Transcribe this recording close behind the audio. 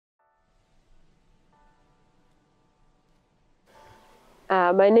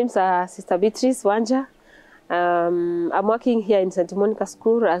My name's Sister Beatrice Wanja. I'm working here in St. Monica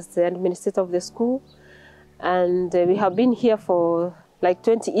School as the administrator of the school, and we have been here for like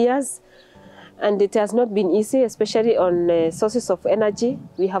 20 years, and it has not been easy, especially on sources of energy.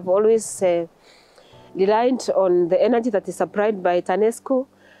 We have always relied on the energy that is supplied by TANESCO,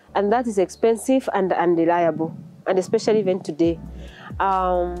 and that is expensive and unreliable, and especially even today.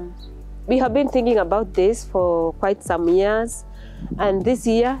 We have been thinking about this for quite some years, and this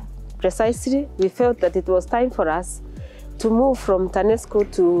year, precisely, we felt that it was time for us to move from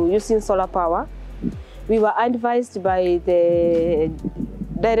TANESCO to using solar power. We were advised by the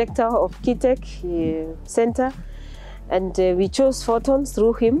director of KITEC Center, and we chose Photons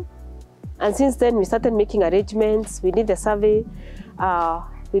through him. And since then, we started making arrangements. We did the survey,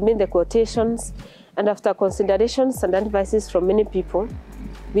 we made the quotations, and after considerations and advices from many people,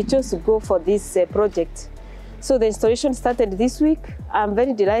 we chose to go for this project. So the installation started this week. I'm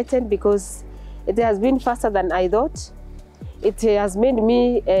very delighted because it has been faster than I thought. It has made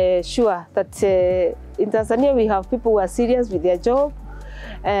me sure that in Tanzania we have people who are serious with their job.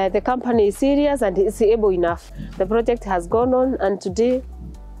 The company is serious and is able enough. The project has gone on, and today,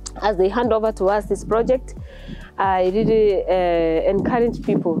 as they hand over to us this project, I really encourage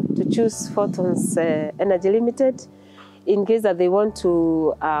people to choose PhotonsEnergyLtd in case that they want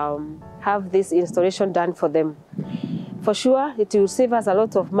to have this installation done for them. For sure, it will save us a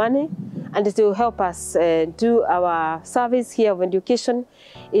lot of money, and it will help us do our service here of education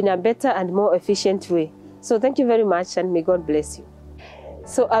in a better and more efficient way. So thank you very much, and may God bless you.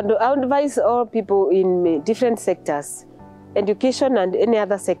 So I advise all people in different sectors, education and any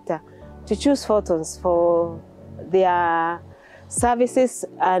other sector, to choose Photons for their services,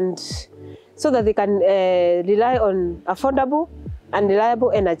 and so that they can rely on affordable and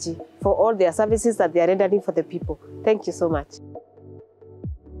reliable energy for all their services that they are rendering for the people. Thank you so much.